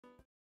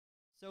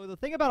So the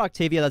thing about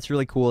Octavia that's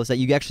really cool is that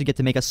you actually get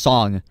to make a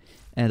song,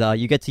 and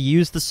you get to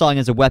use the song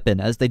as a weapon,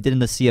 as they did in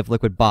the Sea of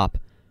Liquid Bop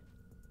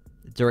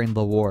during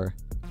the war.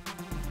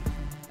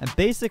 And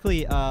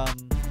basically,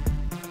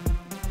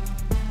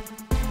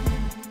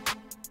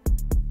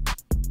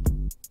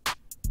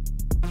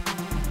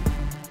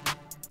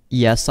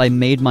 yes, I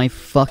made my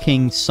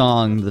fucking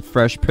song, The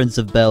Fresh Prince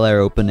of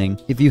Bel-Air opening.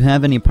 If you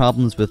have any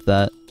problems with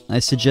that, I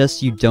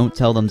suggest you don't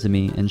tell them to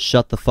me and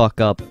shut the fuck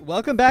up.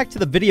 Welcome back to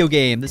the video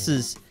game. This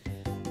is...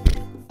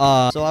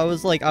 so I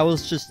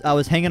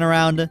was hanging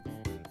around.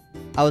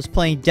 I was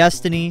playing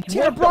Destiny.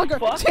 Tanner Brongar!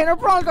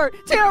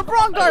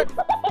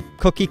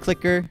 Cookie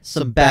Clicker,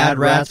 some bad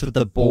rats with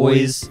the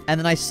boys. And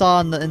then I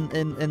saw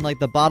in like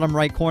the bottom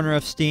right corner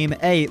of Steam,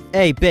 hey,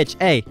 bitch,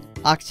 hey,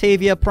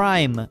 Octavia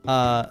Prime,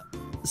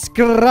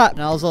 Skrat.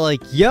 And I was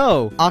like,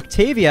 yo,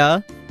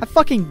 Octavia? I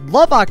fucking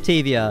love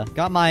Octavia.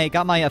 Got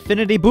my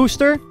affinity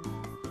booster.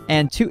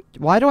 And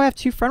why do I have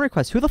 2 friend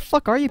requests? Who the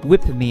fuck are you?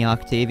 Whip me,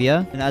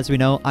 Octavia. And as we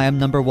know, I am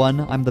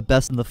 #1. I'm the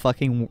best in the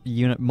fucking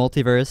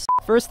multiverse.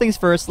 First things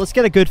first, let's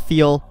get a good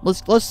feel.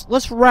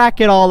 Let's rack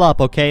it all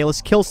up, okay?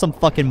 Let's kill some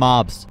fucking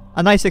mobs.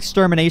 A nice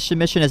extermination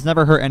mission has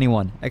never hurt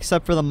anyone,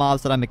 except for the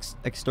mobs that I'm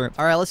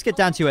Alright, let's get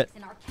down to it.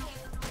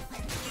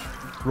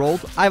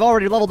 Rolled. I've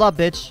already leveled up,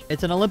 bitch.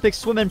 It's an Olympic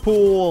swimming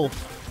pool.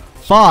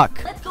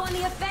 Fuck. Let's go on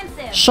the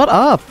offensive. Shut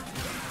up.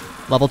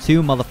 Level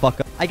 2,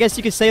 motherfucker. I guess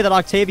you could say that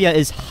Octavia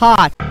is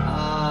hot.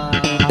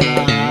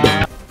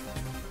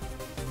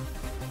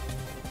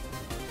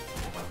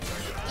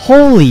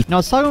 Holy! I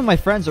was talking with my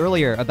friends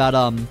earlier about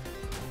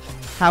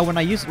how when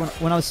I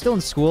was still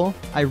in school,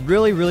 I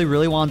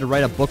really wanted to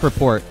write a book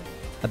report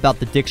about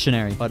the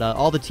dictionary, but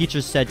all the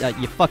teachers said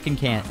you fucking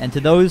can't. And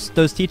to those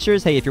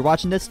teachers, hey, if you're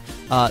watching this,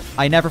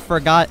 I never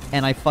forgot,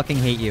 and I fucking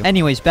hate you.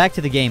 Anyways, back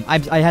to the game.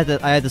 I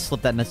had to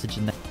slip that message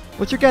in there.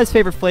 What's your guys'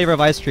 favorite flavor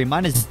of ice cream?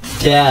 Mine is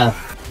death.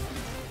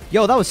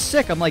 Yo, that was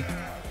sick. I'm like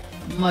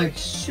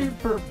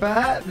Super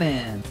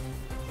Batman.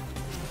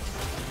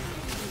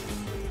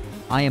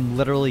 I am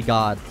literally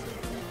God.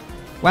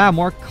 Wow,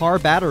 more car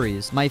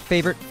batteries. My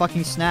favorite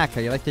fucking snack.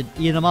 I like to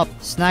eat them up,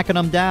 snacking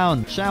them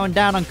down, chowing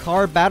down on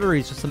car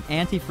batteries with some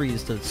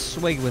antifreeze to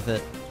swig with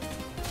it.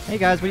 Hey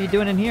guys, what are you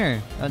doing in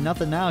here?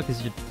 Nothing now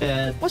because you're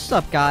dead. What's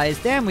up, guys?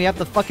 Damn, we have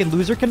the fucking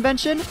loser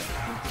convention?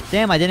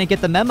 Damn, I didn't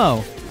get the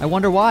memo. I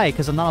wonder why,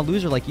 because I'm not a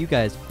loser like you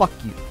guys. Fuck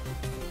you.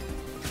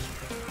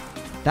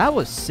 That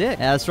was sick.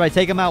 Yeah, that's right.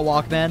 Take him out,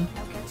 Walkman.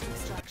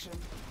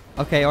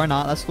 Okay, or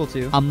not. That's cool,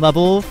 too. I'm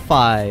level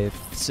 5,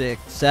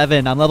 6,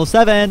 7. I'm level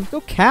 7. Go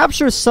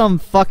capture some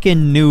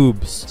fucking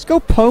noobs. Let's go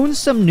pwn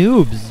some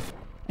noobs.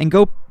 And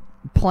go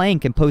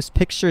plank and post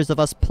pictures of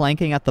us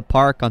planking at the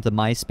park onto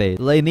MySpace.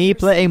 Lay me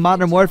playing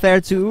Modern Warfare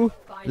 2.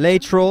 Lay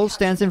troll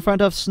stands in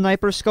front of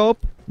sniper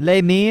scope.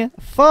 Lay me.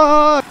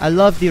 Fuck! I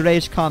love the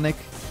Rage comic.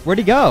 Where'd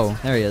he go?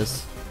 There he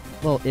is.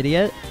 Little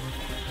idiot.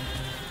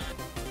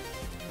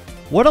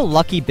 What a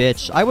lucky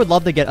bitch. I would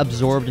love to get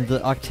absorbed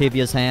into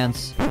Octavia's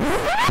hands.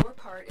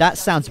 That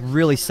sounds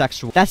really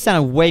sexual. That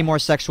sounded way more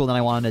sexual than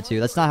I wanted it to.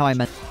 That's not how I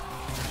meant.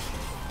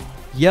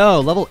 Yo,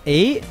 level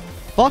 8?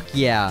 Fuck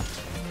yeah.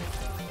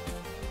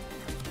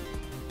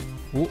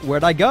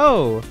 Where'd I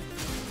go?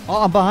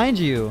 Oh, I'm behind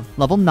you.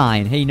 Level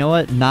 9. Hey, you know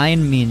what?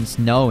 9 means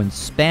no in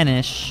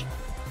Spanish.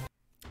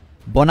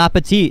 Bon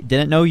appetit.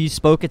 Didn't know you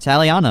spoke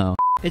Italiano.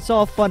 It's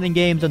all fun and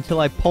games until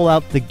I pull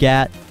out the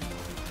gat.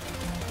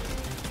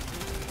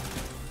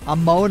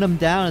 I'm mowing him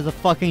down as a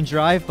fucking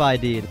drive-by,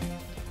 dude.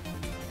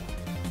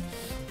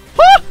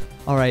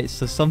 Alright,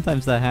 so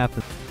sometimes that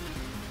happens.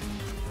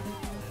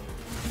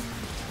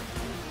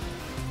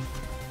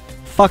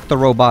 Fuck the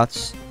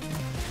robots.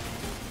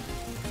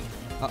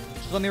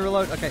 Just let me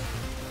reload. Okay.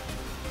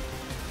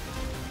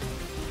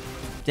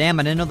 Damn,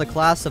 I didn't know the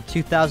class of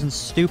 2000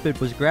 stupid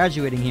was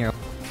graduating here.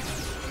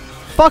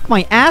 Fuck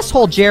my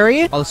asshole,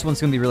 Jerry! Oh, this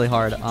one's gonna be really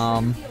hard.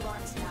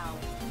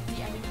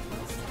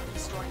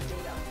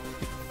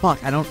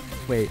 Fuck, I don't...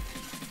 Wait.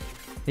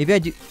 Maybe I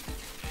do...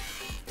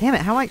 Damn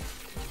it, how I...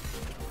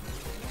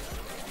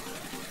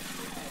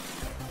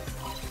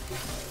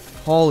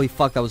 Holy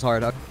fuck, that was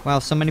hard. Wow,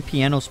 so many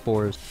piano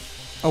spores.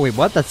 Oh, wait,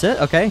 what? That's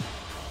it? Okay.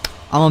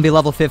 I'm gonna be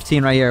level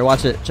 15 right here.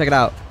 Watch it. Check it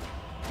out.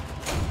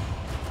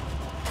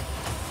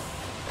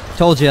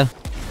 Told ya.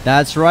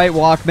 That's right,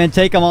 Walkman.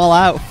 Take them all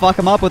out. Fuck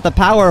them up with the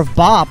power of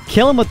bop.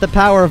 Kill them with the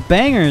power of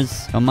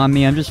bangers. Don't mind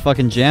me. I'm just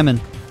fucking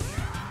jamming.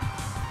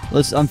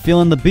 Listen, I'm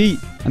feeling the beat.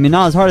 I mean,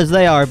 not as hard as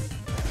they are.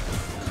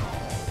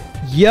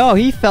 Yo,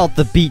 he felt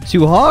the beat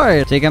too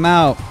hard. Take him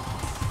out.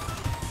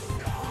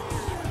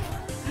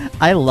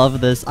 I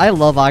love this. I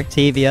love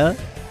Octavia.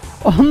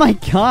 Oh my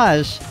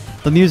gosh.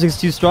 The music's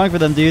too strong for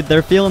them, dude.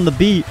 They're feeling the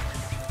beat.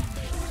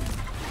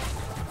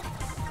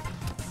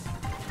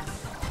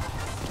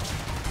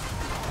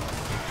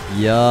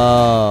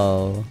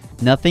 Yo.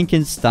 Nothing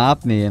can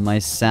stop me in my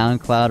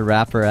SoundCloud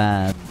rapper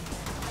ass.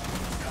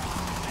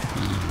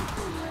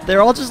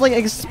 They're all just like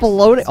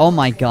exploding. Oh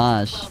my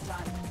gosh.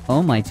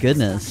 Oh my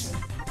goodness.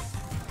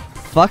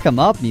 Fuck 'em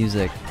up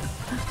music.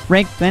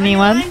 Rank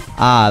anyone?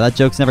 Ah, that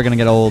joke's never gonna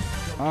get old.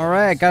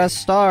 Alright, I got a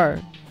star.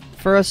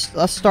 For a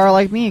star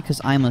like me, because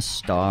I'm a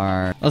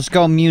star. Let's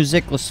go,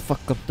 music. Let's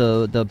fuck up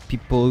the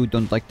people who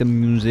don't like the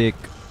music.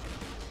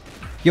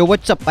 Yo,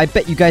 what's up? I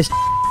bet you guys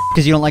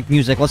because you don't like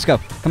music. Let's go.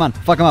 Come on,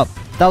 fuck them up.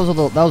 That was a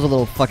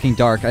little fucking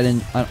dark. I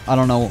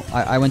don't know.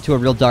 I went to a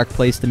real dark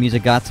place. The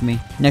music got to me.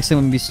 Next thing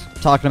we're gonna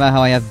be talking about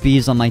how I have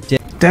bees on my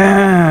dick.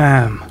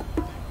 Damn!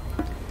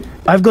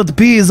 I've got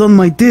bees on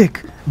my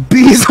dick.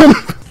 Bees on.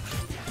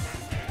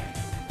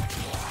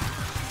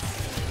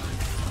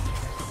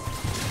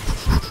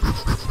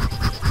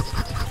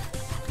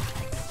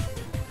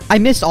 I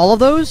missed all of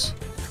those?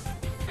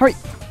 Hurry.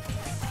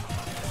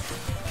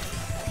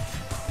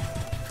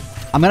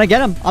 I'm gonna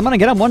get him. I'm gonna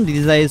get him one of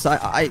these days.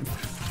 I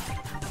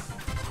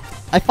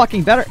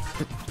fucking better.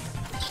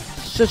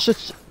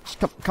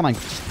 Come on.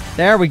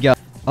 There we go.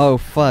 Oh,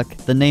 fuck.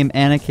 The name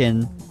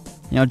Anakin.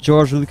 You know,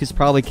 George Lucas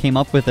probably came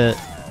up with it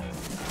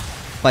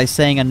by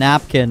saying a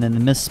napkin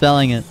and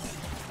misspelling it.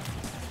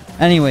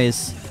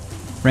 Anyways.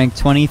 Rank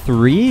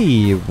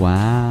 23.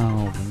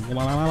 Wow.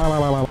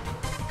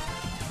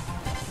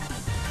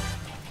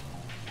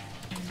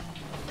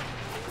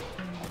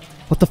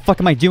 What the fuck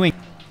am I doing?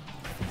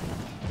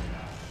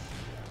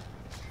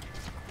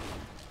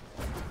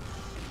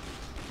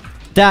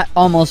 That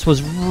almost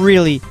was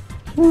really,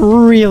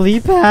 really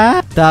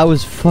bad. That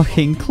was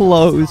fucking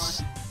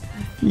close.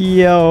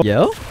 Yo.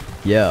 Yo?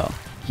 Yo.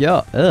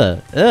 Yo.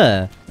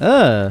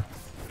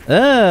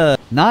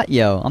 Not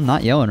yo. I'm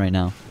not yoing right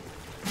now.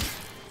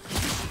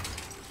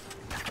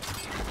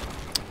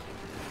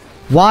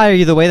 Why are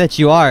you the way that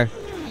you are?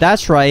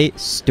 That's right,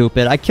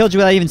 stupid. I killed you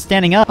without even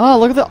standing up. Oh,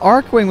 look at the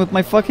arc wing with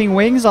my fucking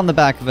wings on the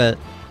back of it.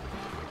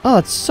 Oh,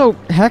 it's so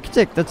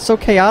hectic. That's so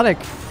chaotic.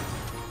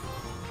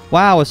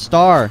 Wow, a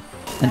star.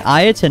 An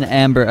Iton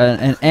amber,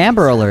 an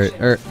amber alert,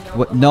 or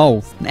what?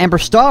 No, an amber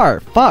star.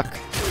 Fuck.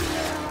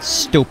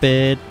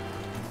 Stupid.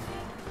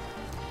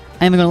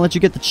 I'm even gonna let you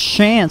get the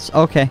chance.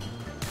 Okay.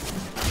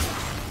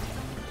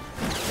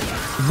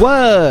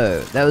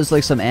 Whoa, that was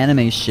like some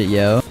anime shit,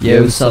 yo.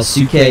 Yo,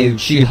 Sasuke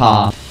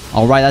Uchiha.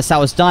 All right, that's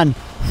how it's done.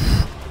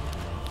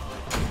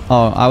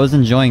 Oh, I was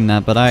enjoying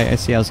that, but I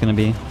see how it's gonna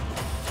be.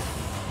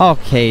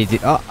 Okay,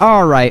 dude.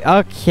 All right,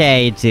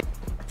 okay, dude.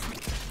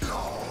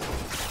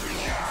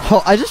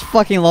 Oh, I just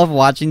fucking love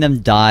watching them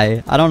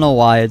die. I don't know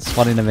why, it's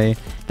funny to me.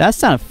 That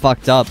sounded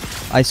fucked up.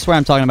 I swear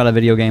I'm talking about a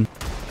video game.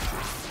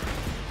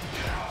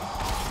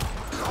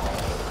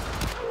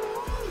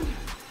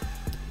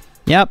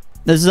 Yep,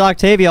 this is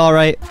Octavia,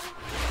 alright.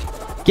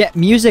 Get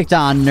music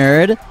on,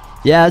 nerd.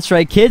 Yeah, that's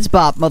right, Kids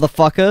Bop,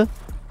 motherfucker.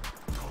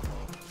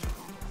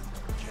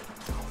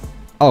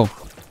 Oh.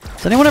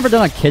 Has anyone ever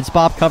done a Kids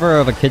Bop cover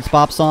of a Kids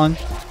Bop song?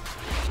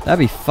 That'd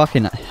be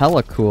fucking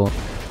hella cool.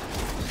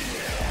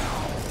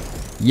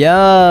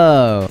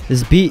 Yo!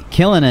 This beat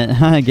killing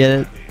it. I get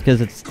it. Because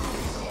it's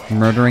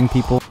murdering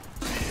people.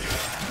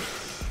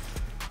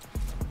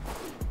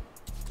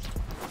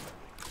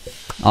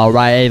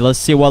 Alright, hey, let's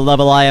see what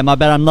level I am. I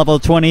bet I'm level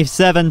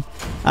 27.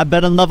 I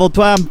bet I'm level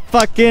 12. I'm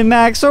fucking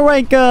max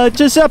ranker.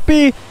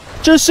 Giuseppe!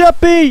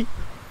 Giuseppe!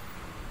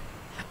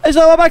 It's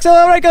all max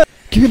ranker!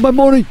 Give me my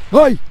money!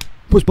 Hey!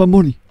 Where's my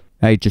money?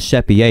 Hey,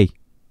 Giuseppe, hey.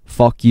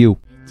 Fuck you.